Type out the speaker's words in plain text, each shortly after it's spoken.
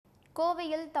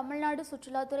கோவையில் தமிழ்நாடு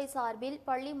சுற்றுலாத்துறை சார்பில்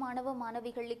பள்ளி மாணவ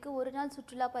மாணவிகளுக்கு ஒருநாள்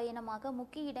சுற்றுலா பயணமாக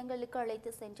முக்கிய இடங்களுக்கு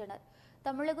அழைத்து சென்றனர்.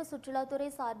 தமிழக சுற்றுலாத்துறை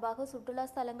சார்பாக சுற்றுலா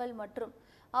ஸ்தலங்கள் மற்றும்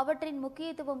அவற்றின்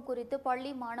முக்கியத்துவம் குறித்து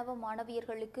பள்ளி மாணவ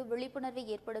மாணவியர்களுக்கு விழிப்புணர்வை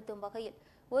ஏற்படுத்தும் வகையில்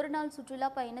ஒருநாள் சுற்றுலா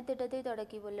பயண திட்டத்தை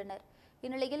தொடங்கியுள்ளனர்.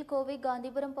 இந்நிலையில் கோவை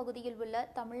காந்திபுரம் பகுதியில் உள்ள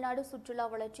தமிழ்நாடு சுற்றுலா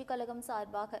வளர்ச்சிக் கழகம்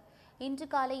சார்பாக இன்று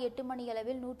காலை 8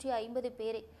 மணியளவில் 150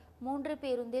 பேரை 3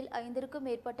 பேருந்தில் 5க்கும்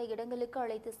மேற்பட்ட இடங்களுக்கு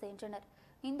அழைத்து சென்றனர்.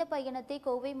 இந்த பயணத்தை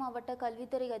கோவை மாவட்ட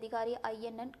கல்வித்துறை அதிகாரி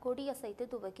ஐயண்ணன் கொடியசைத்து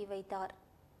துவக்கி வைத்தார்.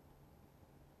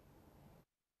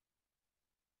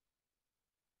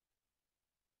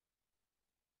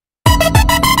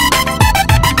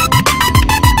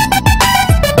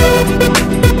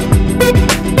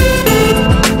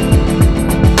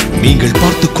 நீங்கள்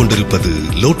பார்த்துக் கொண்டிருப்பது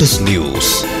லோட்டஸ்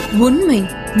நியூஸ். உண்மை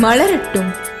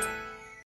மலரட்டும்.